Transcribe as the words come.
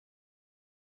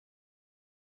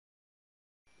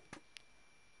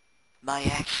my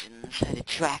actions had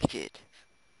attracted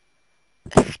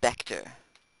a specter.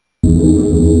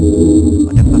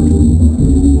 What the fuck?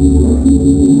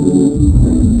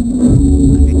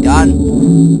 Have you done?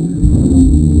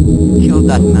 Kill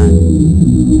that man.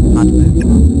 Can't move.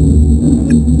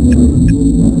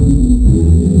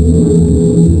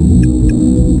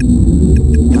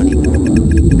 Can't even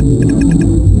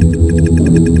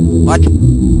move. What?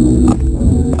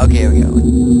 Okay, here we go.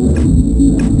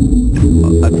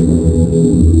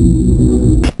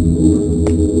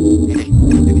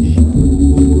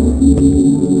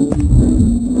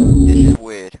 This is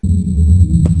weird.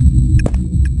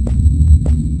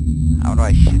 How do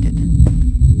I shoot it?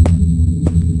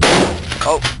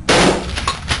 Oh!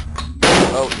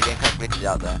 Oh, the game kind of glitches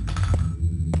out there.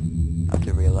 I have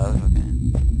to reload, okay.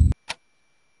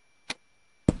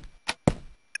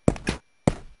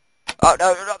 Oh,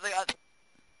 no, drop the gun!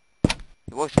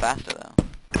 It works faster, though.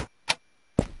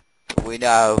 We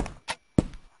know. I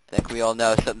think we all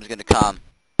know something's gonna come.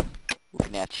 We're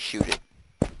gonna have to shoot it.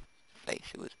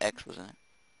 Face. It was X, wasn't it?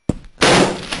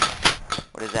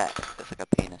 What is that? That's like a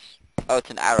penis. Oh, it's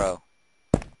an arrow.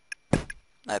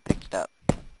 I picked it up.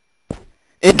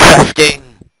 Interesting!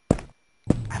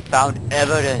 I found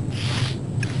evidence.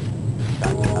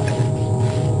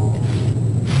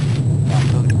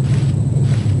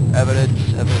 Evidence.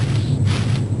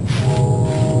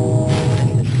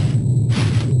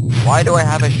 Why do I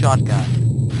have a shotgun?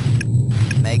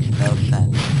 Makes no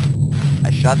sense. I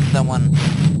shot someone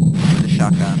with a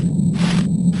shotgun,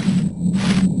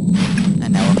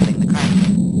 and now we're playing the crime.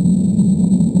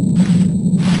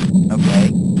 Okay.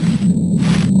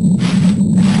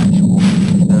 And now I just walk into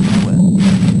the middle of nowhere.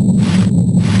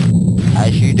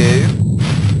 As you do.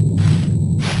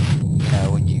 You know,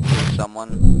 when you kill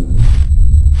someone.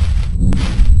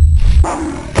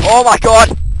 Oh my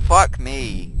god! Fuck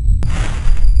me.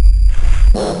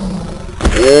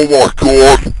 Oh my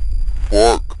god!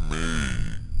 Fuck me.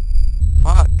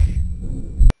 Fuck.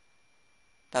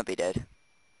 Don't be dead.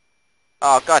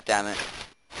 Oh, god damn it.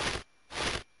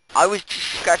 I was just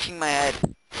scratching my head.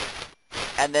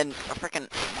 And then a freaking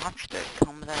monster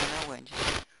comes out of nowhere and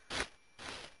just...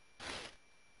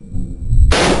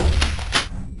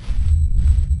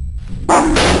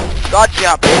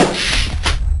 Gotcha, bitch!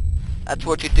 That's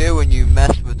what you do when you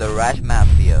mess with the rat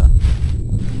mafia.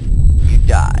 You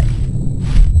die.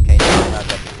 Okay, now I'm not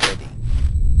ready.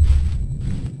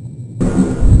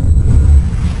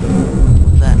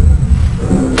 What's that?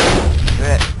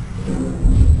 Good.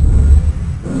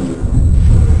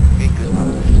 Getting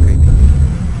goosebumps, this is creepy.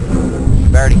 You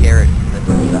barely hear it, that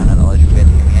doesn't sound at all, as you can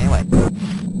hear me anyway.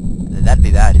 That'd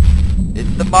be bad.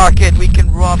 It's the market, we can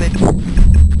rob it.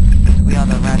 We are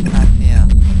the rat mafia.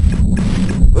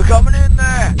 We're coming in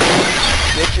there!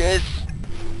 Bitches!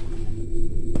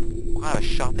 What kind of a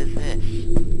shop is this?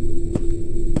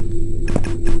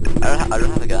 I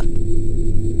don't have a gun.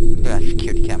 Look at that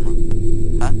security camera.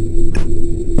 Huh?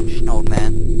 Just an old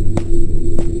man.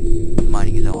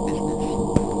 Minding his own business.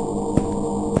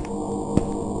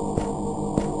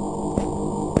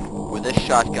 Where this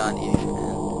shotgun is,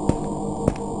 man.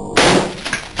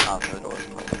 Oh, the door is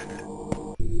closed.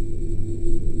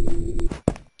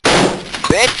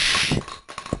 Bitch!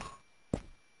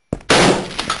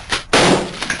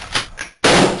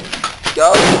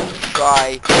 Don't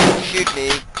try to shoot me,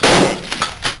 bitch.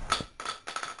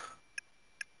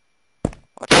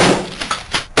 What?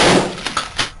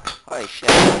 Holy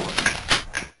shit.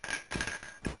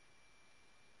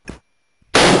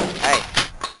 Hey!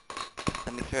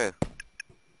 Let me through.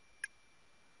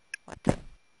 What the?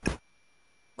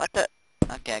 What the?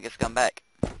 Okay, I guess come back.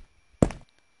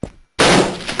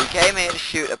 We came here to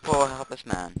shoot a poor helpless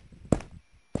man.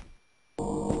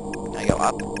 Can I go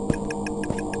up?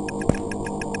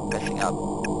 Pressing up.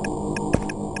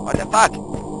 What the fuck?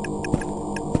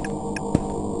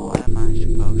 What am I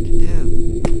supposed to do?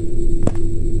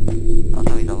 I'll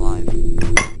tell he's alive.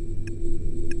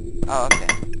 Oh,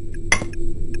 okay.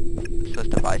 I'm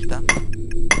supposed to buy stuff.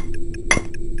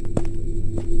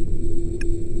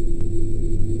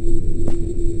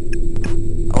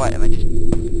 Oh wait, am I just...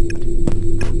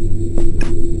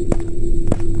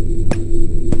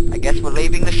 I guess we're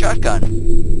leaving the shotgun.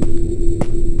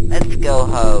 Let's go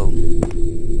home.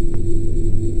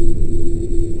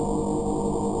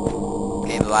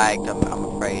 Game lagged, I'm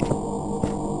afraid. I'm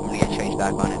gonna get chased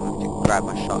back on him. I have to grab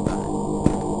my shotgun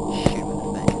and shoot him in the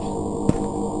face.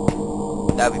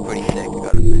 That'd be pretty sick, I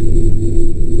gotta admit.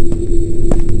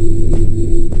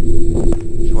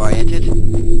 This is where I entered.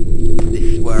 This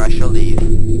is where I shall leave.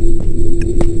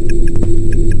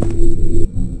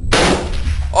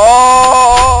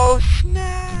 Oh,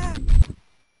 snap!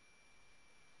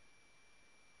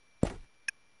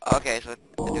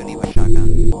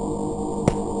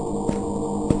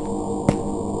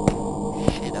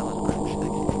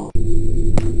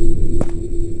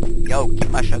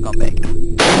 my shotgun back.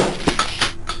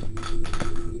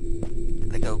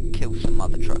 Gotta go kill some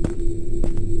mother trucker.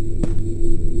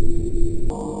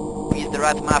 We use the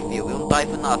right mafia. We don't die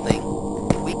for nothing.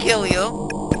 If we kill you,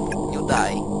 you'll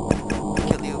die. We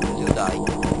kill you, you'll die.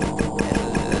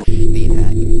 And speed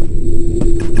hack.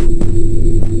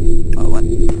 Oh, what?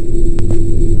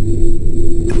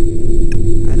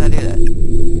 How did I do that?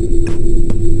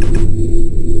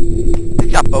 I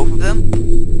got both of them?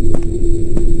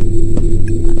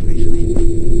 That's pretty sweet.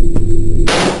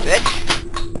 Bitch!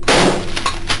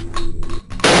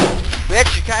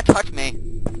 Bitch, you can't touch me.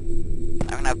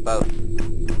 I'm gonna have both.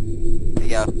 There you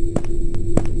go.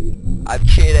 I'm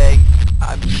cheating.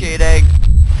 I'm cheating.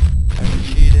 I'm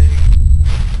cheating.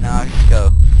 Now let's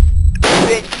go.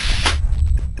 Bitch!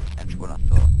 That's what I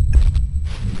thought.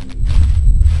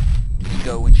 Just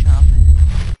going shopping.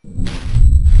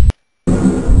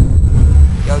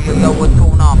 Yo, what's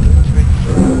going on?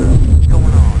 What's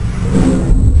going on?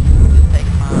 Just take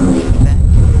my shit back.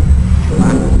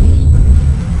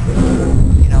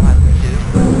 You know how to do?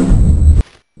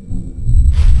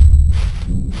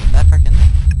 That frickin'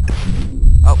 thing.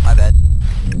 Oh, my bad.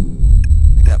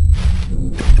 Pick it up.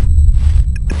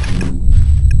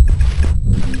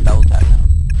 Double tap now.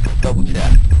 Double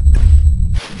tap.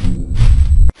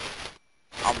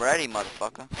 I'm ready,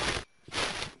 motherfucker.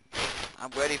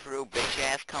 I'm ready for a bitch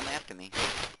ass come after me.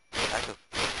 This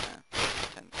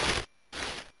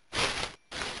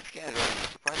guy's running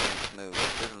surprisingly smooth.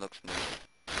 It doesn't look smooth.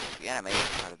 The animation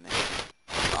part of me is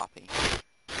sloppy.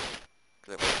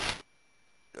 Look,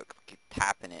 I keep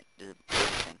tapping it. There's a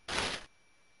thing.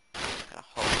 Gotta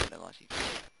hold it unless you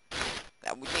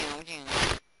that would it's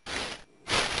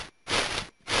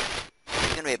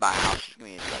gonna be at my house. It's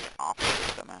gonna be like an office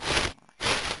or something.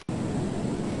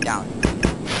 Down.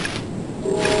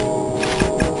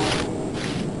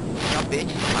 No bitch,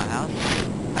 it's my house.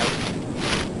 I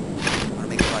wanna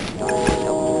make sure I can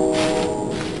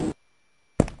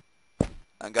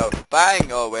and go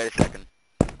bang! Oh, wait a second.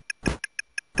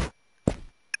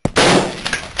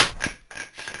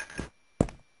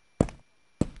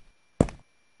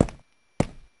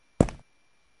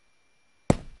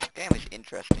 This game is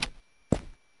interesting.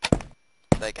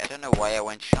 Like, I don't know why I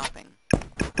went shopping.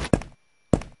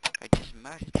 I just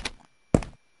murdered someone.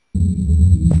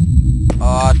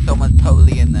 Oh, someone's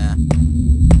totally in there.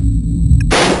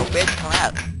 Oh, bitch, come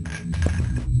out.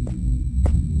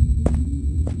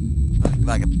 Looks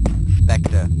like a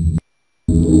Specter.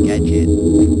 Gadget.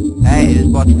 Hey,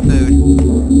 just bought some food.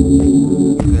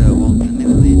 Good, well, the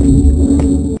middle in.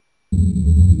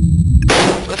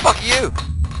 Where the fuck are you?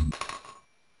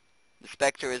 The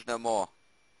Specter is no more.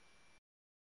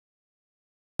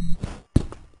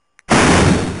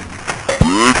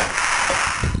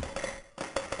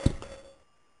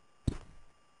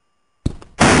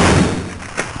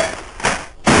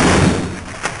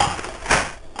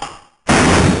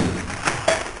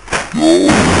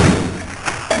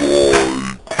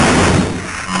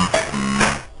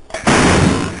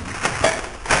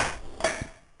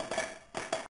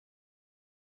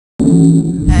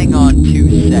 Hang on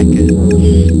 2 seconds.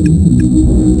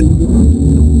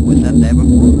 Was that there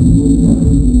before?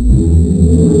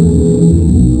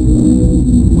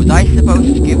 Was I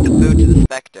supposed to give the food to the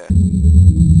Spectre?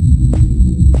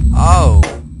 Oh.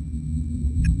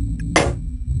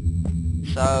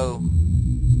 So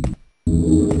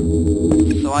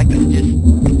I can just...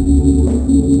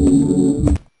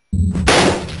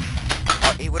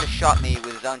 Oh, he would have shot me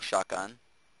with his own shotgun.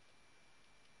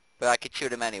 But I could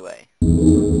shoot him anyway.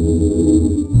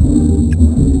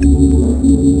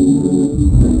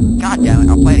 God damn it,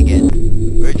 I'll play it again.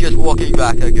 We're just walking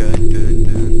back again.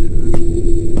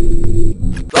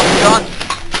 Drop the gun!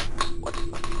 What the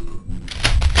fuck?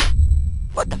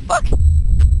 What the fuck?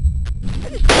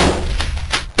 What is that?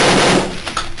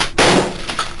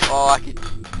 Oh, I could...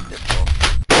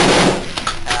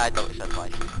 I thought it said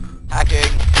twice.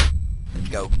 Hacking! Let's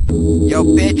go. Yo,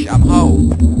 bitch, I'm home.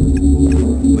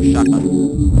 With shotgun.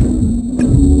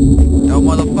 Yo,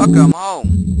 motherfucker, I'm home.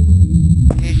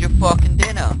 Here's your fucking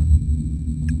dinner.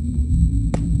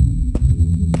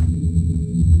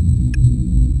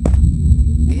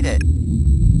 Eat it.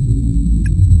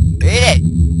 Eat it!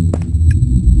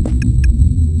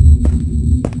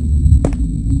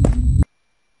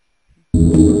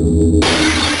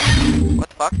 What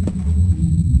the fuck?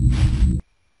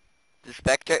 The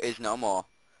Spectre is no more.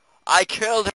 I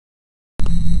killed him!